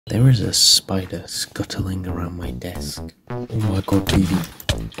There is a spider scuttling around my desk. Oh my god, baby.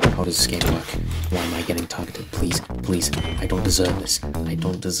 How does this game work? Why am I getting targeted? Please, please. I don't deserve this. I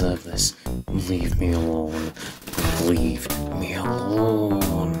don't deserve this. Leave me alone. Leave me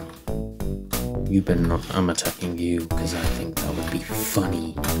alone. You better not. I'm attacking you because I think that would be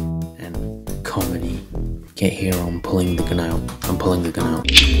funny and comedy. Get here, I'm pulling the gun out. I'm pulling the gun out.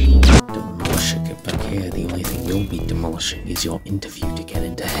 Demolisher, get back here. The only thing you'll be demolishing is your interview to get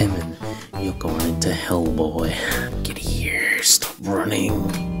into heaven. You're going into hell, boy. Get here, stop running.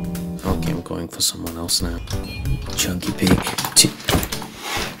 Okay, I'm going for someone else now. Chunky Pig.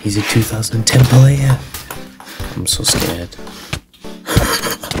 He's a 2010 player. I'm so scared.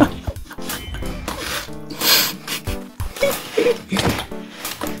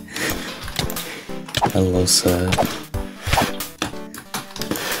 Hello, sir.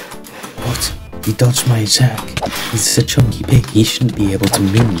 What? He dodged my attack. He's a chunky pig. He shouldn't be able to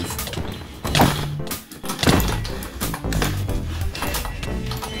move.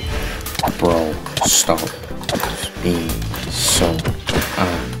 Bro, stop being so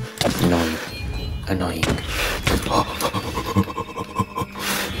annoying.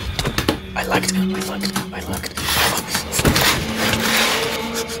 I liked it.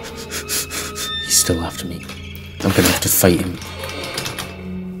 He's still after me. I'm gonna have to fight him.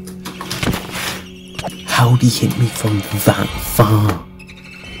 How'd he hit me from that far?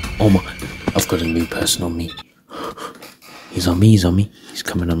 Oh my, I've got a new person on me. He's on me. He's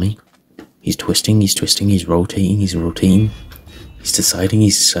coming on me. He's twisting, he's rotating. He's deciding.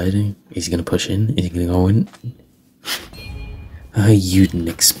 Is he gonna push in? Is he gonna go in? You didn't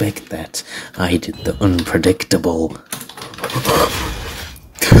expect that. I did the unpredictable.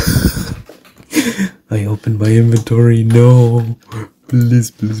 I opened my inventory. No.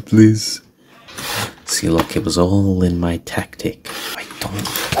 Please. See, look, it was all in my tactic. I don't...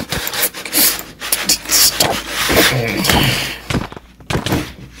 Stop.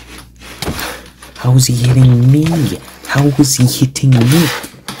 How is he hitting me? How was he hitting me?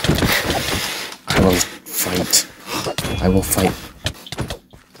 I will fight.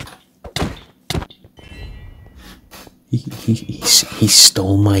 He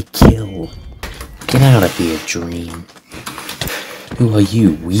stole my kill. Get out of here, Dream. Who are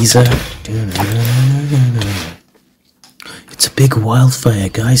you, Weezer? It's a big wildfire,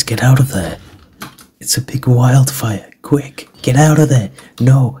 guys. Get out of there. It's a big wildfire. Quick, get out of there.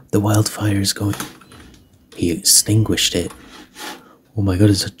 No, the wildfire is going... He extinguished it. Oh my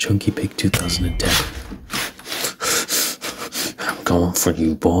god, it's a Chunky Pig 2010. I'm going for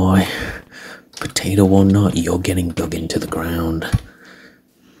you, boy. Potato or not, you're getting dug into the ground.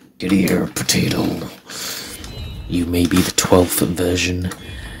 Get here, potato. You may be the 12th version,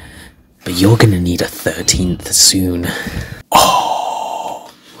 but you're gonna need a 13th soon.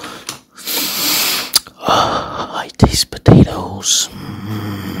 Oh, I taste potatoes.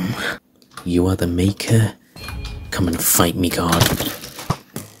 You are the maker. Come and fight me, God.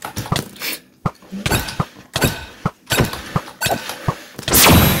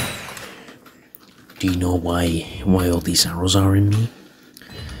 Do you know why all these arrows are in me?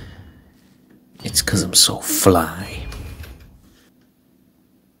 It's because I'm so fly.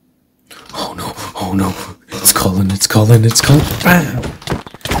 Oh no. It's Colin. Bam!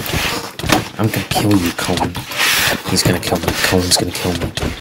 I'm gonna kill you, Colin. He's gonna kill me. Colin's gonna kill me.